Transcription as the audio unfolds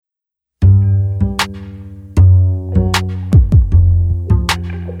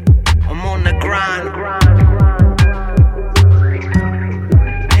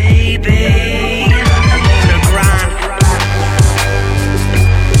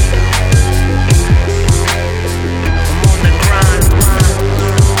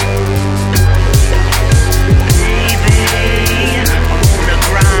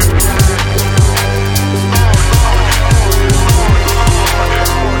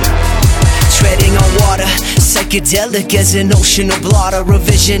psychedelic as an ocean of blotter. A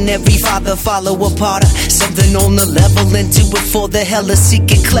visionary father, follow a potter. Something on the level and do it for the hell of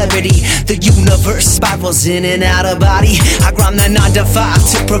seeking clarity. The universe spirals in and out of body. I grind the 9 to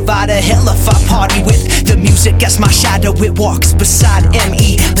 5 to provide a hell of a party with the music as my shadow. It walks beside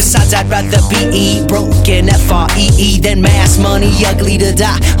me. Besides, I'd rather be broken, F-R-E-E, than mass money, ugly to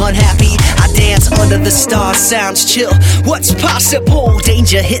die, unhappy. I dance under the stars, sounds chill. What's possible?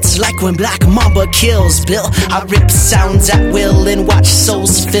 Danger hits like when Black Mamba kills Bill. I rip sounds at will and watch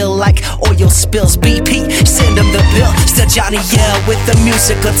souls fill like oil spills. BP, send them the bill. Still Johnny Yell with the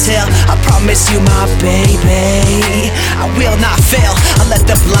musical tale. I promise you, my baby, I will not fail. I let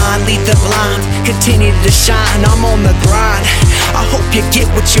the blind lead the blind, continue to shine. I'm on the grind. I hope you get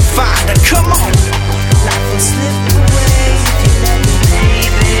what you find. Come on, life will slip away if you let me,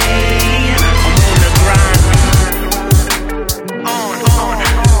 baby. I'm on the grind. On.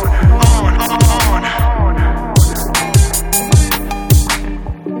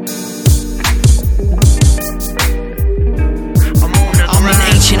 I'm an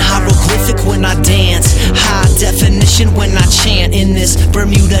ancient hieroglyphic when I dance, high definition when I chant in this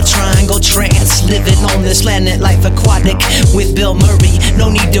Bermuda Triangle trance. Living on this planet, life aquatic with Bill Murray. No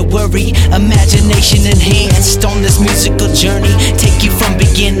need to worry, imagination enhanced on this musical journey. Take you from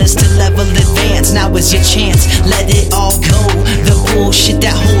beginners to level advance. Now is your chance, let it all go. The bullshit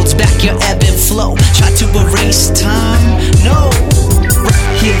that holds back your ebb and flow. Try to erase time, no.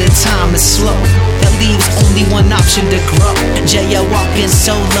 Healing time is slow, that leaves only one option to grow. Jaya walking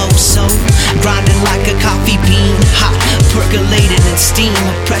solo, so grinding like a coffee bean, hot, percolating in steam,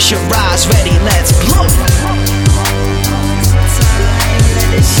 pressurized, ready, let's blow. Let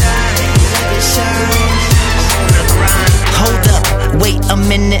it shine, let it shine. I'm on the grind. Hold up, wait a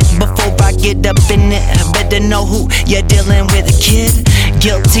minute before I get up in it. Better know who you're dealing with, kid.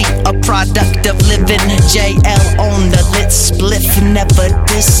 Guilty, a product of living. JL on the lit spliff, never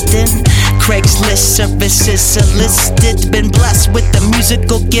distant. Craigslist services solicited. Been blessed with the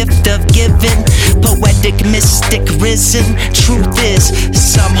musical gift of giving. Poetic, mystic, risen. Truth is,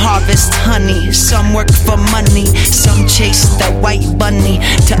 some harvest honey, some work for money, some chase the white bunny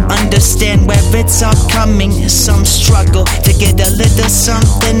to understand where it's all coming. Some struggle to get a little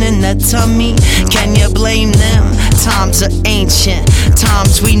something in the tummy. Can you blame them? Times are ancient,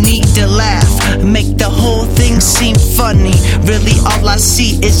 times we need to laugh, make the whole thing seem funny. Really all I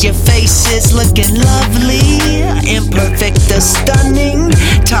see is your faces looking lovely, imperfect or stunning.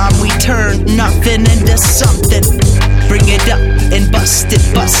 Time we turn nothing into something. Bring it up and bust it,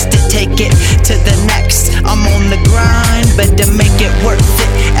 take it to the next. I'm on the grind, better make it worth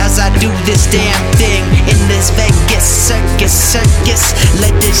it as I do this damn thing in this Vegas circus.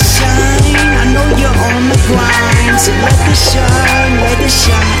 Let it shine, I know you're on the grind, so let it shine,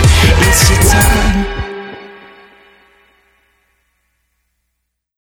 it's your time.